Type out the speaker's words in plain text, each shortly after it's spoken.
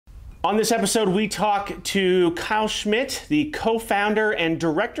On this episode, we talk to Kyle Schmidt, the co-founder and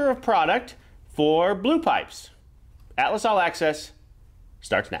director of product for Blue Pipes. Atlas All Access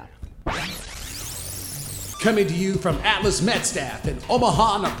starts now. Coming to you from Atlas MedStaff in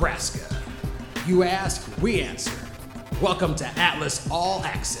Omaha, Nebraska. You ask, we answer. Welcome to Atlas All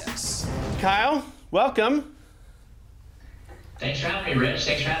Access. Kyle, welcome. Thanks for having me, Rich.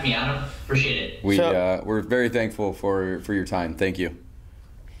 Thanks for having me, Adam. Appreciate it. We're very thankful for your time. Thank you.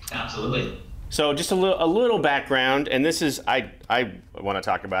 Absolutely. So just a little background, and this is, I want to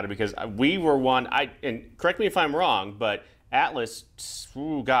talk about it because we were and correct me if I'm wrong, but Atlas,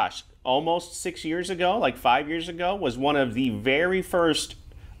 almost 6 years ago, like 5 years ago, was one of the very first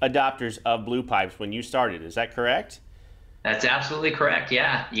adopters of Blue Pipes when you started. Is that correct? That's absolutely correct.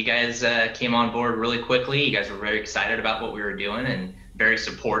 Yeah, you guys came on board really quickly. You guys were very excited about what we were doing and very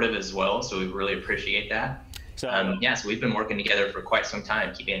supportive as well. So we really appreciate that. So we've been working together for quite some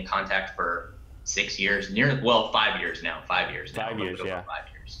time, keeping in contact for 6 years, 5 years now. 5 years now. 5 years, yeah. 5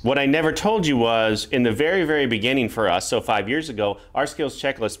 years. What I never told you was, in the very, very beginning for us, so 5 years ago, our skills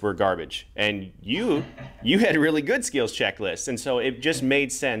checklists were garbage. And you had really good skills checklists. And so it just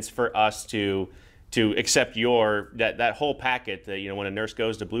made sense for us to accept that whole packet that, when a nurse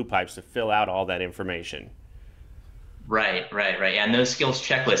goes to Blue Pipes, to fill out all that information. Right. And those skills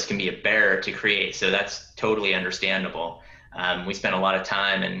checklists can be a bear to create, so that's totally understandable. We spent a lot of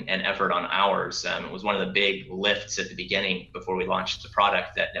time and effort on ours. It was one of the big lifts at the beginning before we launched the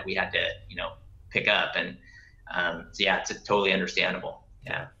product that we had to, pick up. And it's totally understandable.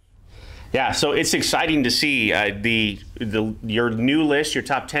 Yeah. Yeah, so it's exciting to see your new list, your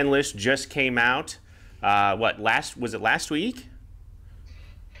top 10 list just came out. Was it last week?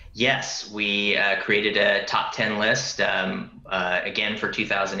 Yes, we created a top 10 list again for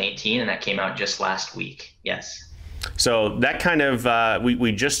 2018, and that came out just last week. Yes. So that kind of,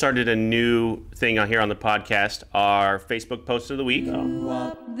 we just started a new thing on here on the podcast, our Facebook post of the week.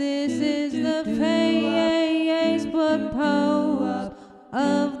 This is the Facebook post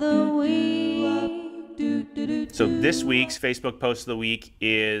of the week. So this week's Facebook post of the week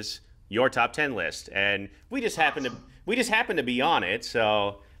is your top 10 list, and we just happened to be on it,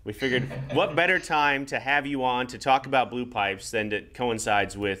 so we figured what better time to have you on to talk about Blue Pipes than that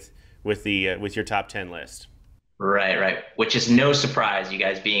coincides with your top 10 list. Right. Which is no surprise, you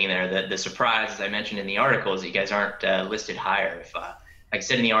guys being there. The surprise, as I mentioned in the article, is that you guys aren't listed higher. If, like I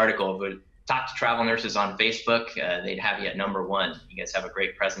said in the article, if we talk to travel nurses on Facebook, they'd have you at number one. You guys have a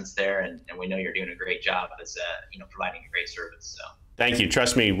great presence there, and we know you're doing a great job as providing a great service. So thank you.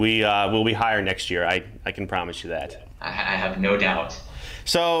 Trust me, we will be higher next year. I can promise you that. I have no doubt.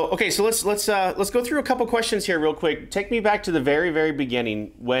 So let's go through a couple questions here real quick. Take me back to the very, very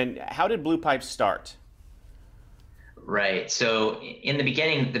beginning. How did Blue Pipes start? Right. So in the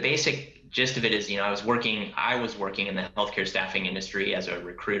beginning, the basic gist of it is, I was working in the healthcare staffing industry as a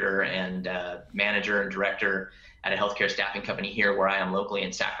recruiter and manager and director at a healthcare staffing company here where I am locally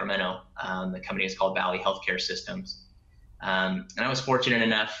in Sacramento. The company is called Valley Healthcare Systems. And I was fortunate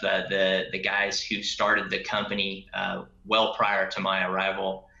enough that the guys who started the company well prior to my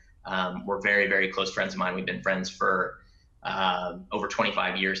arrival were very, very close friends of mine. We've been friends for over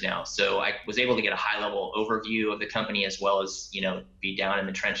 25 years now. So I was able to get a high level overview of the company as well as, be down in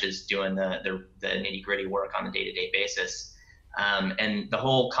the trenches doing the nitty gritty work on a day-to-day basis. And the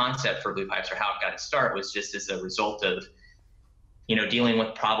whole concept for Blue Pipes, or how it got its start, was just as a result of, dealing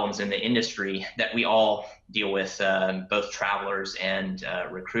with problems in the industry that we all deal with, both travelers and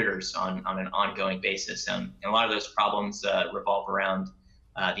recruiters on an ongoing basis. And a lot of those problems revolve around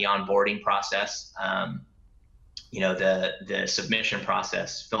the onboarding process, the submission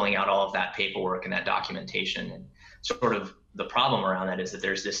process, filling out all of that paperwork and that documentation. And sort of the problem around that is that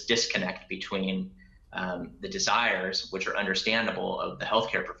there's this disconnect between the desires, which are understandable, of the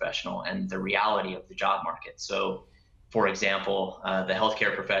healthcare professional and the reality of the job market. So, for example, the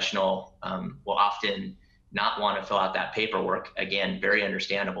healthcare professional will often not want to fill out that paperwork, again, very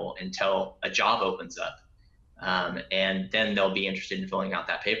understandable, until a job opens up. And then they'll be interested in filling out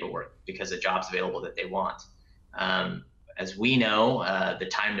that paperwork because a job's available that they want. As we know, the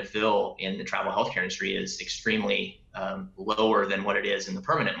time to fill in the travel healthcare industry is extremely lower than what it is in the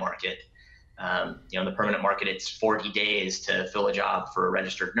permanent market. In the permanent market, it's 40 days to fill a job for a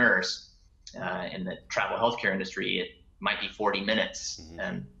registered nurse. In the travel healthcare industry, it might be 40 minutes,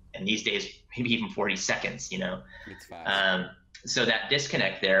 and these days, maybe even 40 seconds, It's fast. So that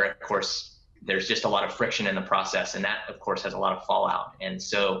disconnect there, of course, there's just a lot of friction in the process, and that, of course, has a lot of fallout. And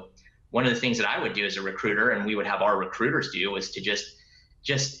so one of the things that I would do as a recruiter, and we would have our recruiters do, is to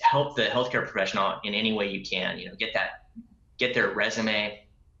just help the healthcare professional in any way you can, get their resume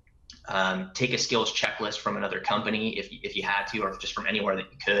take a skills checklist from another company if you had to, or just from anywhere that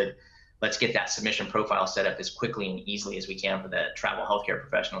you could. Let's get that submission profile set up as quickly and easily as we can for the travel healthcare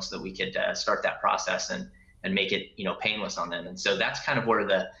professionals so that we could start that process and make it, painless on them. And so that's kind of where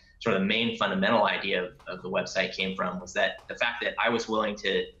the sort of the main fundamental idea of the website came from, was that the fact that I was willing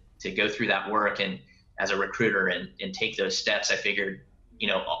to go through that work and as a recruiter and take those steps. I figured,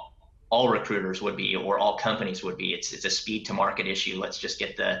 all recruiters would be, or all companies would be. It's a speed to market issue. Let's just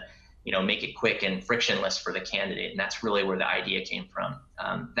get make it quick and frictionless for the candidate. And that's really where the idea came from.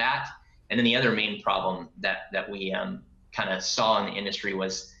 That, and then the other main problem that we kind of saw in the industry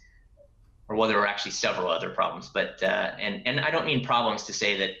was, or there were actually several other problems, but and I don't mean problems to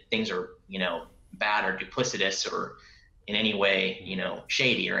say that things are bad or duplicitous or in any way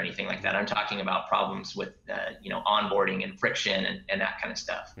shady or anything like that. I'm talking about problems with onboarding and friction and that kind of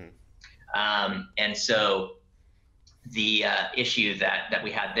stuff. And so the issue that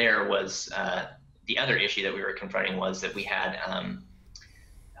we had there was the other issue that we were confronting was that we had an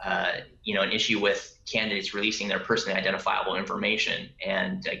issue with candidates releasing their personally identifiable information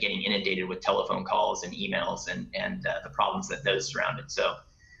and getting inundated with telephone calls and emails and the problems that those surrounded. So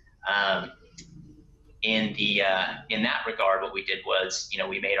in that regard, what we did was,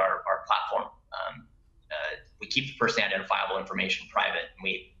 we made our platform, we keep the personally identifiable information private, and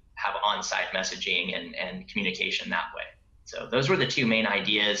we have on-site messaging and communication that way. So those were the two main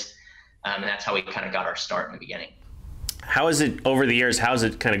ideas, and that's how we kind of got our start in the beginning. How is it over the years? How's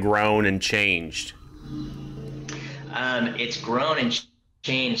it kind of grown and changed? It's grown and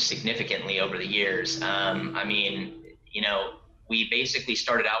changed significantly over the years. We basically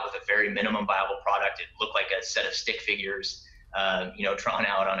started out with a very minimum viable product. It looked like a set of stick figures, drawn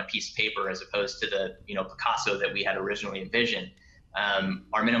out on a piece of paper, as opposed to the, Picasso that we had originally envisioned.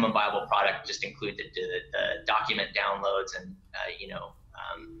 Our minimum viable product just included the document downloads and,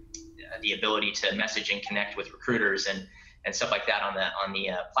 the ability to message and connect with recruiters and stuff like that on the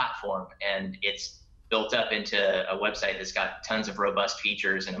platform. And it's built up into a website that's got tons of robust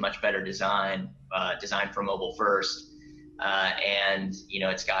features and a much better design, designed for mobile first. And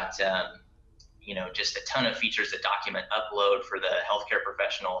it's got just a ton of features that document upload for the healthcare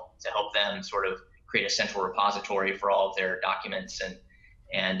professional to help them sort of create a central repository for all of their documents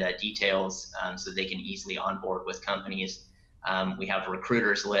and details, so they can easily onboard with companies. We have a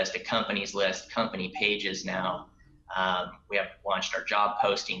recruiters list, a companies list, company pages now. We have launched our job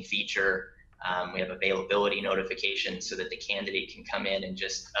posting feature. We have availability notifications so that the candidate can come in and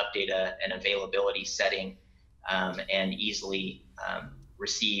just update an availability setting and easily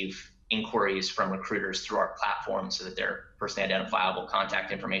receive inquiries from recruiters through our platform so that their personally identifiable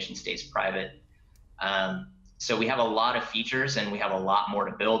contact information stays private. So we have a lot of features and we have a lot more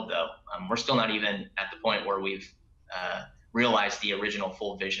to build, though. We're still not even at the point where we've realized the original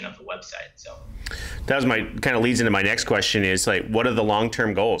full vision of the website. So that was kind of leads into my next question is what are the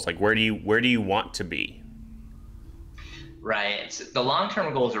long-term goals? Where do you want to be? Right. So the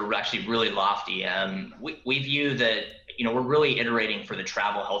long-term goals are actually really lofty. We view that, we're really iterating for the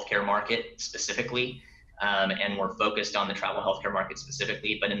travel healthcare market specifically, and we're focused on the travel healthcare market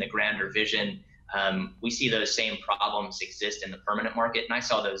specifically, but in the grander vision, we see those same problems exist in the permanent market, and I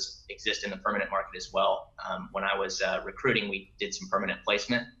saw those exist in the permanent market as well. When I was recruiting, we did some permanent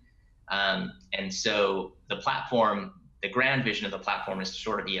placement, and so the platform, the grand vision of the platform is to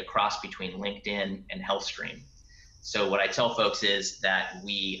sort of be a cross between LinkedIn and HealthStream. So what I tell folks is that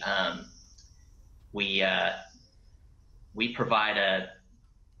we provide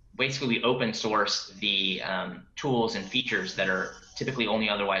basically we open source the tools and features that are typically only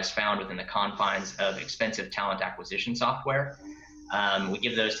otherwise found within the confines of expensive talent acquisition software. We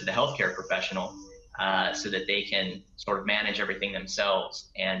give those to the healthcare professional so that they can sort of manage everything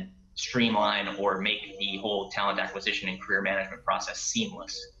themselves and streamline or make the whole talent acquisition and career management process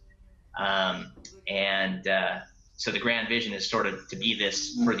seamless. So the grand vision is sort of to be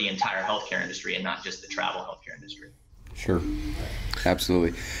this for the entire healthcare industry and not just the travel healthcare industry. Sure.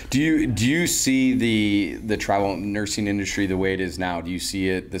 Absolutely. Do you see the travel nursing industry the way it is now? Do you see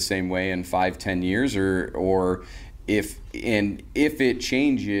it the same way in 5-10 years, or if it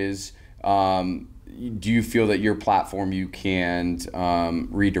changes, do you feel that your platform you can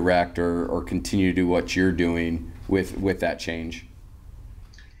redirect or continue to do what you're doing with that change?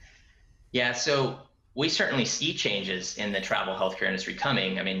 Yeah, so we certainly see changes in the travel healthcare industry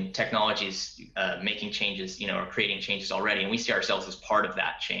coming. I mean, technology's making changes, or creating changes already, and we see ourselves as part of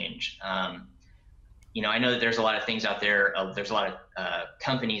that change. I know that there's a lot of things out there. There's a lot of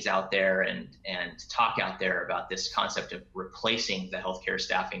companies out there and talk out there about this concept of replacing the healthcare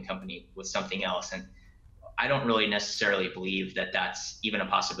staffing company with something else. And I don't really necessarily believe that that's even a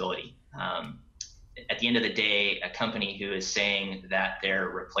possibility. At the end of the day, a company who is saying that they're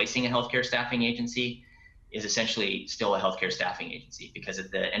replacing a healthcare staffing agency is essentially still a healthcare staffing agency, because at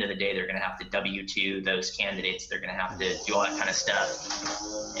the end of the day, they're going to have to W-2 those candidates. They're going to have to do all that kind of stuff,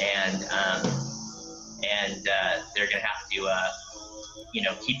 and they're going to have to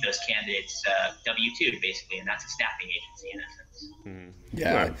keep those candidates W-2 basically, and that's a staffing agency in essence. Mm-hmm.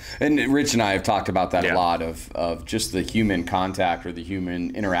 Yeah, and Rich and I have talked about that a lot of just the human contact or the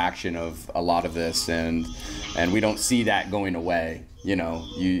human interaction of a lot of this, and we don't see that going away.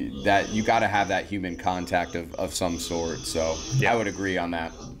 You got to have that human contact of some sort. So I would agree on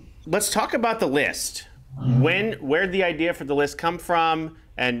that. Let's talk about the list. Where'd the idea for the list come from,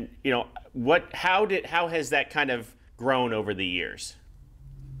 and how has that kind of grown over the years?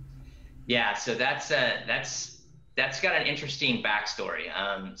 Yeah, so that's got an interesting backstory.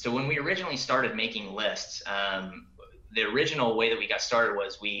 So when we originally started making lists, the original way that we got started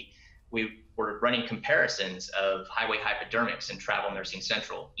was we were running comparisons of Highway Hypodermics and Travel Nursing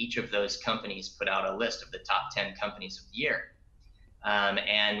Central. Each of those companies put out a list of the top 10 companies of the year.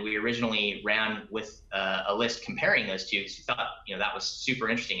 And we originally ran with a list comparing those two, because we thought that was super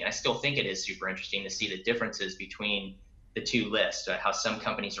interesting. And I still think it is super interesting to see the differences between the two lists, how some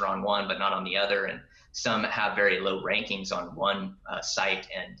companies are on one but not on the other, and some have very low rankings on one site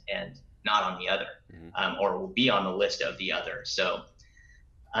and not on the other, or will be on the list of the other. So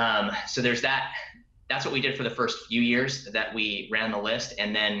there's that. That's what we did for the first few years that we ran the list,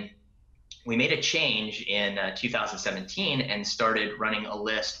 and then we made a change in 2017 and started running a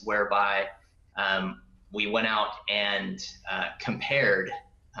list whereby we went out and compared,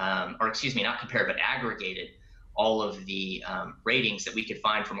 not compared, but aggregated all of the ratings that we could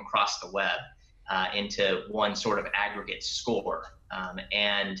find from across the web into one sort of aggregate score.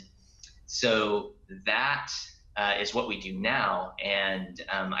 And so that is what we do now. And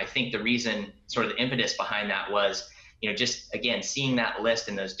I think the reason, sort of the impetus behind that was, just again, seeing that list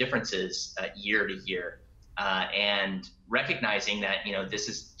and those differences year to year, and recognizing that, this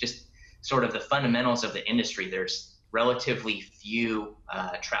is just sort of the fundamentals of the industry. There's relatively few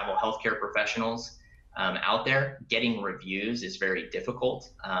travel healthcare professionals out there. Getting reviews is very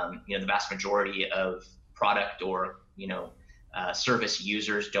difficult. The vast majority of product or service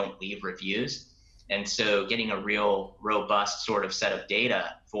users don't leave reviews, and so getting a real robust sort of set of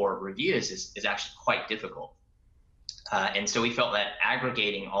data for reviews is actually quite difficult. And so we felt that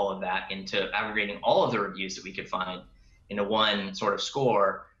aggregating all of the reviews that we could find into one sort of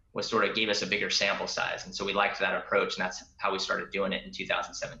score gave us a bigger sample size, and so we liked that approach, and that's how we started doing it in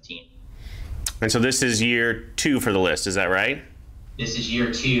 2017. And so this is year 2 for the list, is that right? This is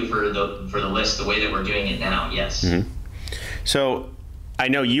year 2 for the list, the way that we're doing it now, yes. Mm-hmm. So I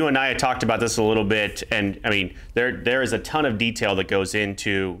know you and I had talked about this a little bit, and I mean, there is a ton of detail that goes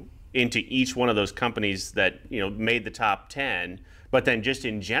into each one of those companies that made the top 10, but then just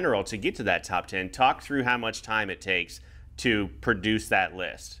in general, to get to that top 10, talk through how much time it takes to produce that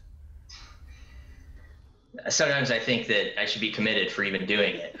list. Sometimes I think that I should be committed for even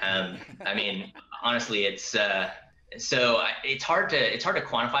doing it. I mean, honestly, it's hard to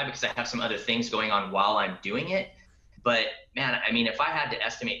quantify, because I have some other things going on while I'm doing it. But man, I mean, if I had to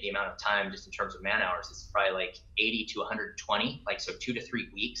estimate the amount of time just in terms of man hours, it's probably like 80 to 120, so 2 to 3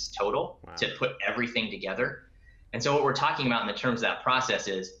 weeks total. Wow. To put everything together. And so what we're talking about in the terms of that process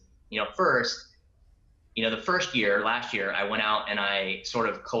is, first, the first year, last year, I went out and I sort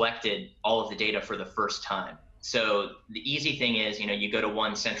of collected all of the data for the first time. So the easy thing is, you go to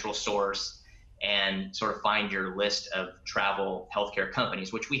one central source and sort of find your list of travel healthcare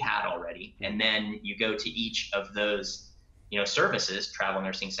companies, which we had already. And then you go to each of those, services, Travel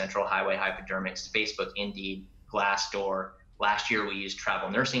Nursing Central, Highway Hypodermics, Facebook, Indeed, Glassdoor. Last year we used Travel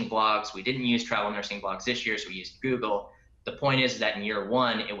Nursing Blogs. We didn't use Travel Nursing Blogs this year, so we used Google. The point is that in year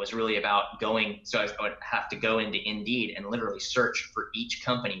 1, it was really about so I would have to go into Indeed and literally search for each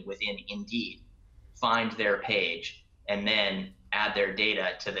company within Indeed, find their page, and then add their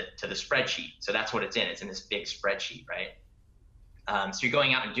data to the spreadsheet. So that's what it's in. It's in this big spreadsheet, right? So you're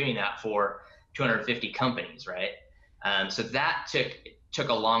going out and doing that for 250 companies, right? So that took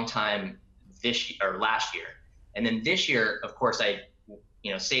a long time last year. And then this year, of course, I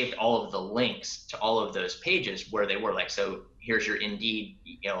saved all of the links to all of those pages where they were. So here's your Indeed,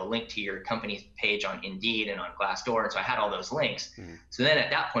 a link to your company's page on Indeed and on Glassdoor. And so I had all those links. Mm-hmm. So then at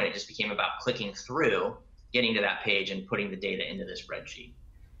that point, it just became about clicking through, getting to that page and putting the data into the spreadsheet.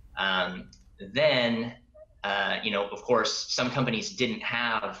 Then, of course, some companies didn't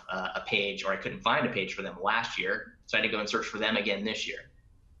have a page, or I couldn't find a page for them last year. So I had to go and search for them again this year.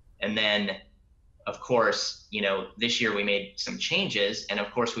 And then, of course, this year we made some changes, and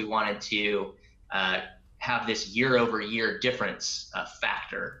of course we wanted to have this year over year difference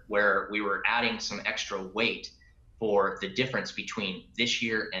factor where we were adding some extra weight for the difference between this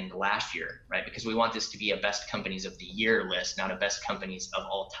year and last year, right? Because we want this to be a best companies of the year list, not a best companies of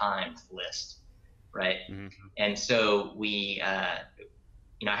all time list, right? Mm-hmm. And so we, I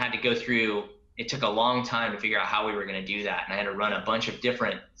had to go through, it took a long time to figure out how we were going to do that. And I had to run a bunch of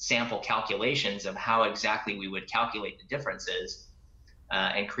different sample calculations of how exactly we would calculate the differences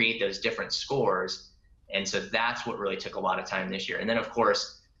and create those different scores. And so that's what really took a lot of time this year. And then of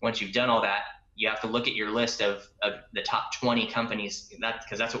course, once you've done all that, you have to look at your list of the top 20 companies,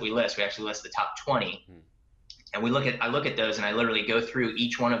 because that's what we list. We actually list the top 20. And I look at those and I literally go through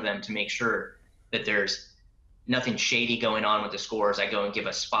each one of them to make sure that there's nothing shady going on with the scores. I go and give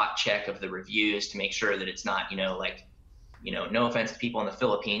a spot check of the reviews to make sure that it's not, no offense to people in the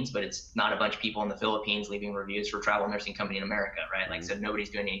Philippines, but it's not a bunch of people in the Philippines leaving reviews for Travel Nursing Company in America, right? Like, so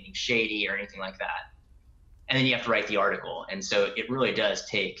nobody's doing anything shady or anything like that. And then you have to write the article. And so it really does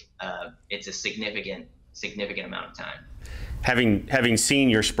take, it's a significant amount of time. Having seen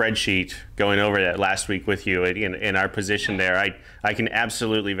your spreadsheet, going over that last week with you in our position there, I can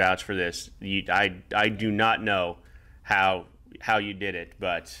absolutely vouch for this. I do not know how you did it,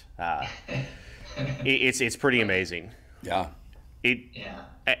 but it's pretty amazing. Yeah.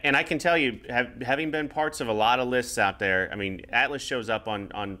 And I can tell you, having been parts of a lot of lists out there, I mean, Atlas shows up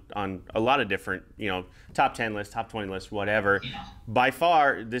on a lot of different, top 10 lists, top 20 lists, whatever. Yeah. By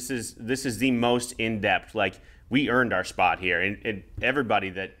far, this is the most in-depth. Like, we earned our spot here, and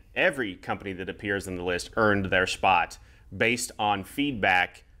every company that appears on the list earned their spot based on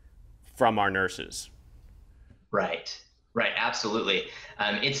feedback from our nurses. Right, absolutely.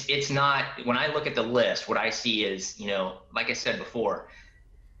 It's not, when I look at the list, what I see is, like I said before,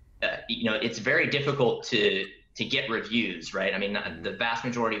 it's very difficult to get reviews, right? I mean, the vast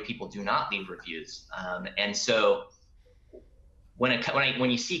majority of people do not leave reviews. And so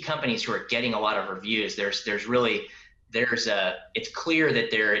when you see companies who are getting a lot of reviews, it's clear that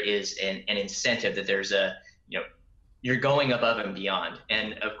there is an incentive, that there's you're going above and beyond.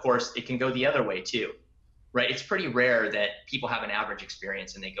 And of course it can go the other way too, right? It's pretty rare that people have an average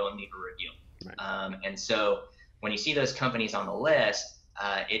experience and they go and leave a review. Right. And so when you see those companies on the list,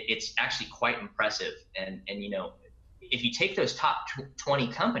 it's actually quite impressive. And if you take those top 20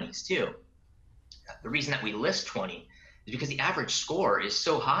 companies too, the reason that we list 20 is because the average score is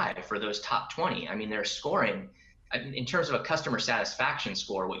so high for those top 20. I mean, they're scoring, in terms of a customer satisfaction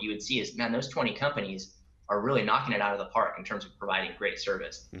score, what you would see is, man, those 20 companies are really knocking it out of the park in terms of providing great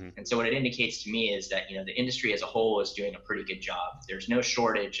service. Mm-hmm. And so what it indicates to me is that, the industry as a whole is doing a pretty good job. There's no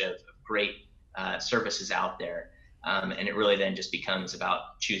shortage of great services out there. And it really then just becomes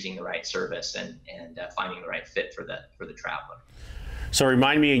about choosing the right service and finding the right fit for the traveler. So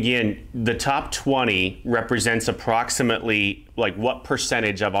remind me again, the top 20 represents approximately like what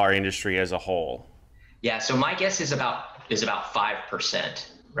percentage of our industry as a whole? Yeah, so my guess is about 5%,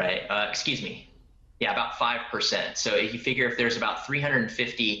 right? About 5%. So if you figure if there's about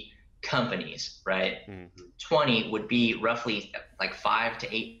 350 companies, right? Mm-hmm. 20 would be roughly like 5 to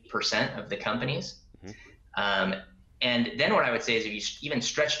 8% of the companies. Mm-hmm. And then what I would say is if you even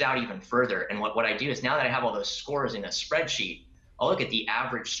stretch it out even further, and what I do is now that I have all those scores in a spreadsheet, I'll look at the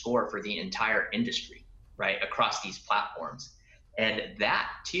average score for the entire industry, right, across these platforms. And that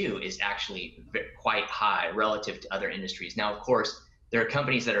too is actually quite high relative to other industries. Now, of course, there are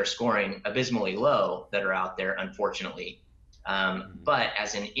companies that are scoring abysmally low that are out there, unfortunately. But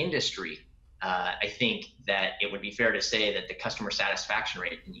as an industry, I think that it would be fair to say that the customer satisfaction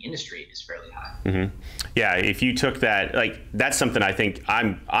rate in the industry is fairly high. Mm-hmm. Yeah, if you took that, that's something I think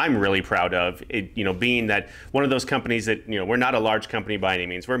I'm really proud of. Being that one of those companies that we're not a large company by any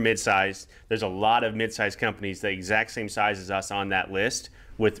means. We're mid-sized. There's a lot of mid-sized companies the exact same size as us on that list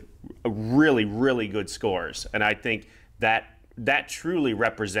with really, really good scores, and I think that truly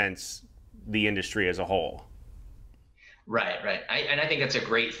represents the industry as a whole. Right. And I think that's a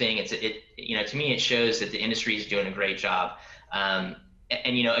great thing. To me, it shows that the industry is doing a great job. And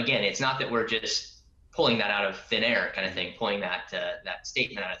again, it's not that we're just pulling that out of thin air kind of thing, pulling that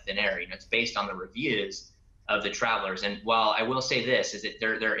statement out of thin air. It's based on the reviews of the travelers. And while I will say this, is that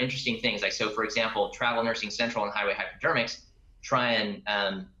there are interesting things. Like, so for example, Travel Nursing Central and Highway Hypodermics try and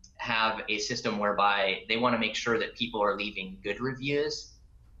have a system whereby they want to make sure that people are leaving good reviews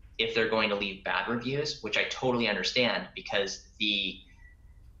if they're going to leave bad reviews, which I totally understand, because the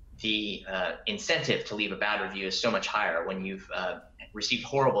the incentive to leave a bad review is so much higher. When you've received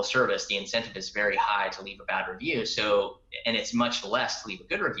horrible service, the incentive is very high to leave a bad review. So, and it's much less to leave a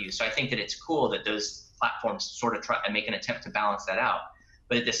good review. So I think that it's cool that those platforms sort of try and make an attempt to balance that out.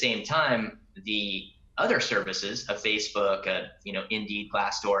 But at the same time, the other services of Facebook, Indeed,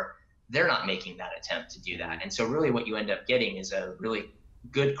 Glassdoor, they're not making that attempt to do that. And so really what you end up getting is a really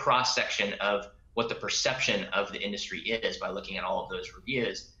good cross section of what the perception of the industry is by looking at all of those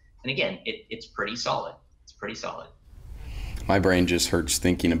reviews. And again, it's pretty solid. It's pretty solid. My brain just hurts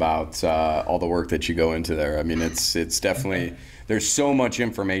thinking about all the work that you go into there. I mean, it's definitely, there's so much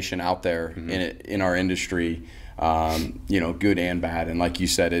information out there in our industry, good and bad. And like you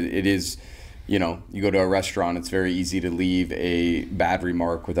said, it is, you go to a restaurant, it's very easy to leave a bad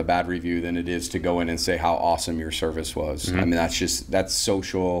remark with a bad review than it is to go in and say how awesome your service was. I mean, that's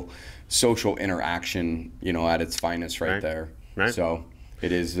social interaction, at its finest right there. Right. So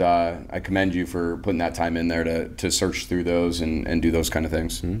it is, I commend you for putting that time in there to search through those and do those kind of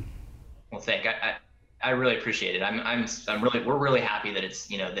things. Well, I really appreciate it. We're really happy that it's,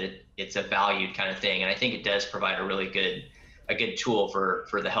 that it's a valued kind of thing. And I think it does provide a really good tool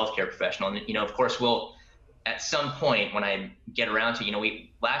for the healthcare professional. And, of course, we'll, at some point when I get around to,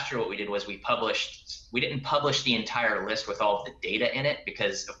 last year what we did was we didn't publish the entire list with all of the data in it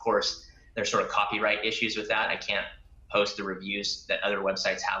because, of course, there's sort of copyright issues with that. I can't post the reviews that other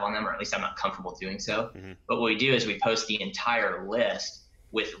websites have on them, or at least I'm not comfortable doing so. But what we do is we post the entire list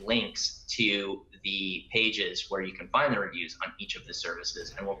with links to the pages where you can find the reviews on each of the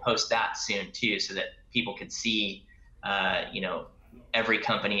services. And we'll post that soon too, so that people can see, every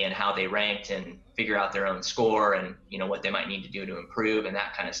company and how they ranked and figure out their own score and, what they might need to do to improve and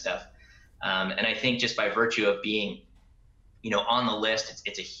that kind of stuff. And I think just by virtue of being, on the list,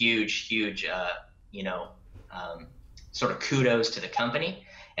 it's a huge, sort of kudos to the company.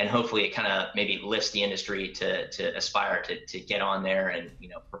 And hopefully it kind of maybe lifts the industry to aspire to get on there and,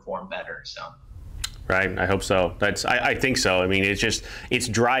 perform better. So. Right. I hope so. I think so. I mean, it's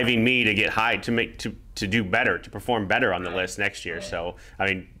driving me to get high, to do better, to perform better on the list next year. Right. So, I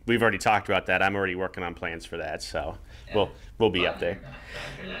mean, we've already talked about that. I'm already working on plans for that. So we'll be up there.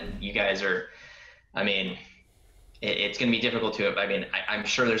 You guys are, I mean, it's going to be difficult I'm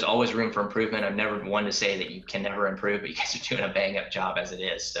sure there's always room for improvement. I'm never one to say that you can never improve, but you guys are doing a bang up job as it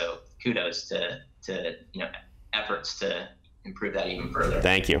is. So kudos to efforts to improve that even further.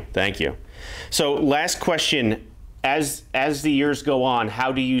 Thank you. So last question, as the years go on,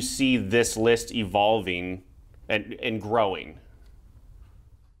 how do you see this list evolving and growing?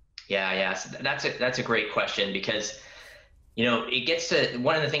 Yeah. So that's a great question because, it gets to,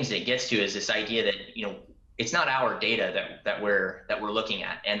 one of the things that it gets to is this idea that, it's not our data that we're looking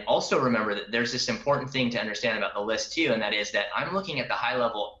at. And also remember that there's this important thing to understand about the list too, and that is that I'm looking at the high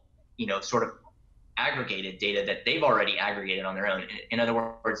level, sort of aggregated data that they've already aggregated on their own. In other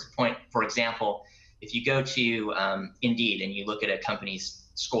words, for example, if you go to Indeed and you look at a company's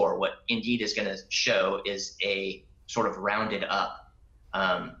score, what Indeed is going to show is a sort of rounded up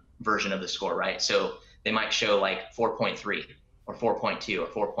version of the score, right? So they might show like 4.3 or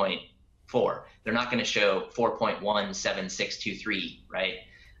 4.2 or 4.4. They're not going to show 4.17623, right?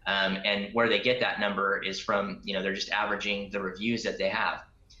 And where they get that number is from, they're just averaging the reviews that they have.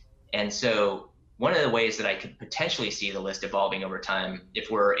 And so one of the ways that I could potentially see the list evolving over time, if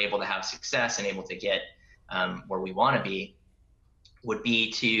we're able to have success and able to get where we want to be, would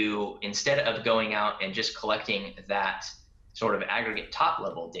be to, instead of going out and just collecting that sort of aggregate top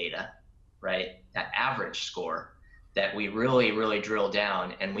level data, right, that average score, that we really, really drill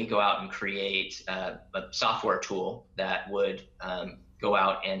down and we go out and create a software tool that would go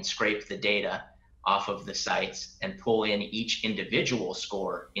out and scrape the data off of the sites and pull in each individual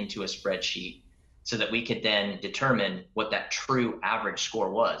score into a spreadsheet, so that we could then determine what that true average score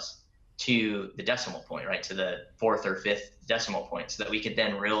was to the decimal point, right, to the fourth or fifth decimal point, so that we could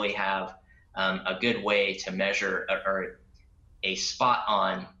then really have a good way to measure, or a spot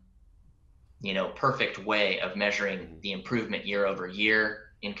on, perfect way of measuring the improvement year over year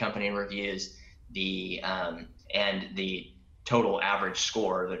in company reviews, and the total average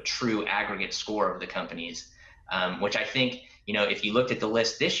score, the true aggregate score of the companies, which I think, if you looked at the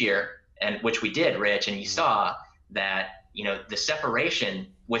list this year, and which we did, Rich, and you saw that, the separation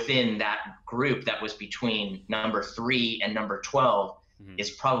within that group that was between number 3 and number 12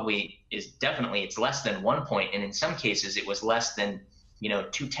 is definitely, it's less than 1 point. And in some cases it was less than,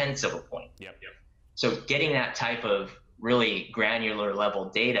 0.2 of a point. Yep. So getting that type of really granular level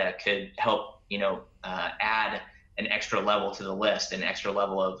data could help, add an extra level to the list, an extra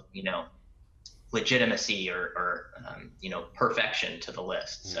level of, legitimacy or perfection to the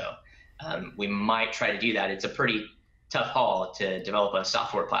list. So we might try to do that. It's a pretty tough haul to develop a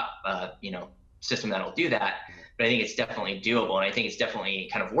software system that'll do that, but I think it's definitely doable, and I think it's definitely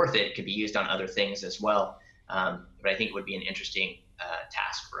kind of worth it. It could be used on other things as well, but I think it would be an interesting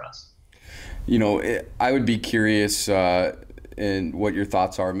task for us. I would be curious in what your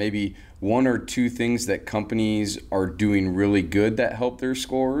thoughts are. Maybe one or two things that companies are doing really good that help their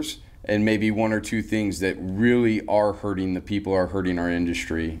scores, and maybe one or two things that really are hurting the people, are hurting our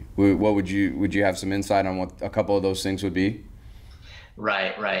industry. What would you have some insight on what a couple of those things would be?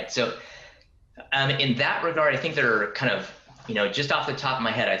 Right. So in that regard, I think there are kind of, just off the top of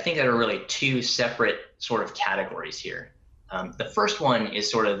my head, I think there are really two separate sort of categories here. The first one is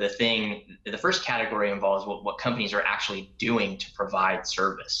sort of the first category involves what companies are actually doing to provide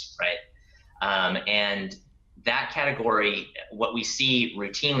service, right? And that category, what we see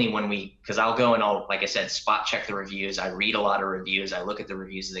routinely because I'll go and like I said, spot check the reviews. I read a lot of reviews. I look at the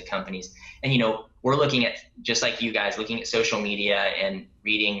reviews of the companies, and we're looking at, just like you guys, looking at social media and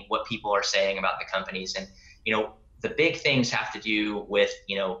reading what people are saying about the companies. And the big things have to do with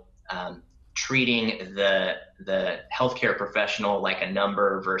treating the healthcare professional like a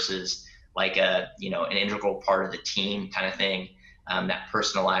number versus like an integral part of the team kind of thing. That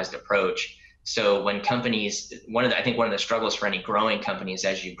personalized approach. So when companies, I think one of the struggles for any growing companies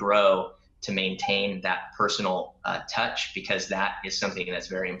as you grow, to maintain that personal touch, because that is something that's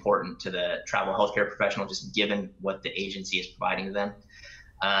very important to the travel healthcare professional, just given what the agency is providing to them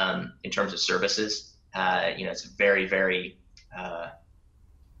in terms of services. It's a very, very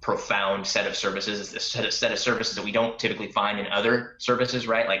profound set of services. It's a set of services that we don't typically find in other services,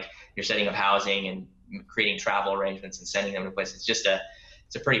 right? Like you're setting up housing and creating travel arrangements and sending them to places.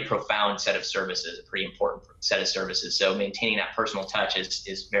 It's a pretty profound set of services, a pretty important set of services. So maintaining that personal touch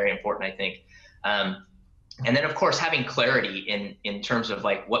is very important, I think. And then of course, having clarity in terms of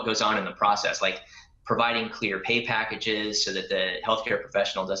like what goes on in the process, like providing clear pay packages so that the healthcare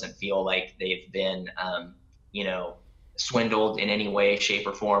professional doesn't feel like they've been, swindled in any way, shape,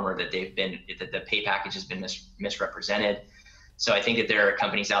 or form, or that the pay package has been misrepresented. So I think that there are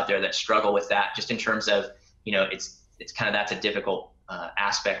companies out there that struggle with that, just in terms of, it's kind of, that's a difficult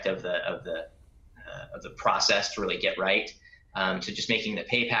aspect of the process to really get right. So just making the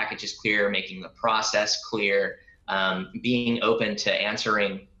pay packages clear, making the process clear, being open to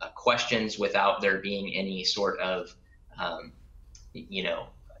answering questions without there being any sort of,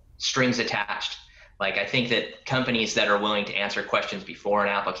 strings attached. Like, I think that companies that are willing to answer questions before an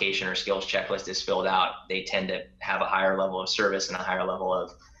application or skills checklist is filled out, they tend to have a higher level of service and a higher level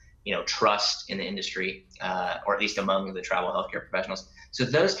of, trust in the industry, or at least among the travel healthcare professionals. So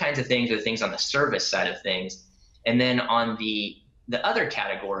those kinds of things are the things on the service side of things. And then on the other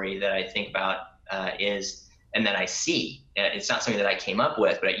category that I think about is, and that I see, it's not something that I came up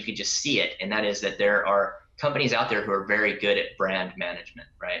with, but you could just see it. And that is that there are companies out there who are very good at brand management,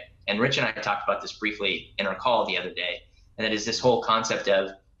 right? And Rich and I talked about this briefly in our call the other day. And that is this whole concept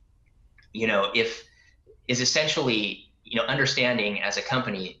of, essentially, understanding as a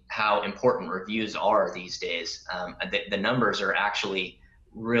company how important reviews are these days. The numbers are actually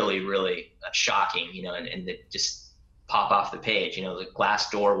really, really shocking, and that just pop off the page. The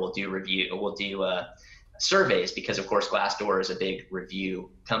Glassdoor will do surveys, because of course Glassdoor is a big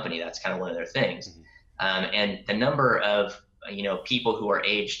review company. That's kind of one of their things. And the number of people who are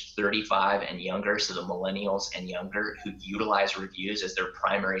aged 35 and younger, so the millennials and younger, who utilize reviews as their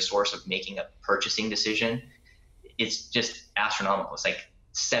primary source of making a purchasing decision, it's just astronomical. It's like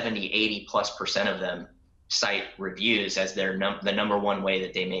 70-80+% of them cite reviews as the number one way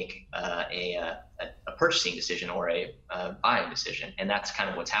that they make a purchasing decision or a buying decision. And that's kind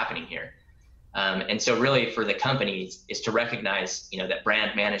of what's happening here. And so really for the companies is to recognize, that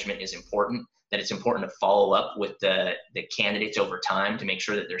brand management is important, that it's important to follow up with the candidates over time to make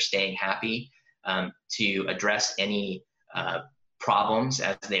sure that they're staying happy, to address any problems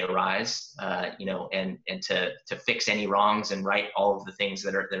as they arise, and to fix any wrongs and right all of the things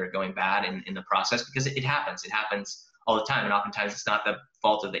that are going bad in the process, because it happens. It happens all the time. And oftentimes it's not the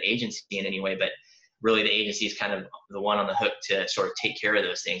fault of the agency in any way, but really the agency is kind of the one on the hook to sort of take care of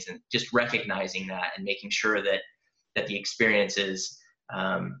those things, and just recognizing that and making sure that the experience is,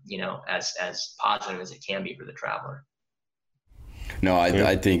 as positive as it can be for the traveler. No,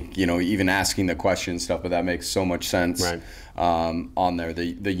 I think, even asking the question stuff, but that makes so much sense. Right. On there,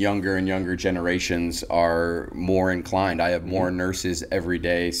 the younger and younger generations are more inclined. I have more nurses every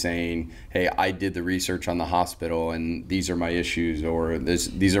day saying, hey, I did the research on the hospital and these are my issues, or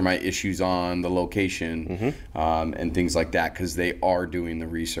these are my issues on the location, and things like that, because they are doing the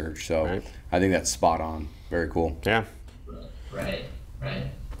research. So Right. I think that's spot on. Very cool. Yeah. Right.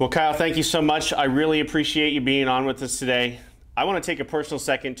 Well, Kyle, thank you so much. I really appreciate you being on with us today. I want to take a personal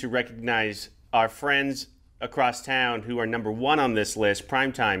second to recognize our friends across town who are number 1 on this list,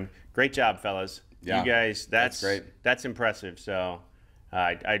 Primetime. Great job, fellas. Yeah, you guys, that's great. That's impressive. So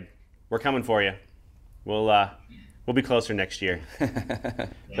we're coming for you. We'll be closer next year.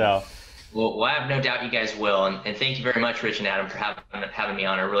 So. Well, I have no doubt you guys will. And thank you very much, Rich and Adam, for having me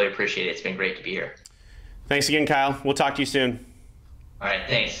on. I really appreciate it. It's been great to be here. Thanks again, Kyle. We'll talk to you soon. All right.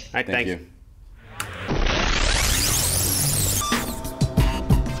 Thanks. All right, Thank thanks. you.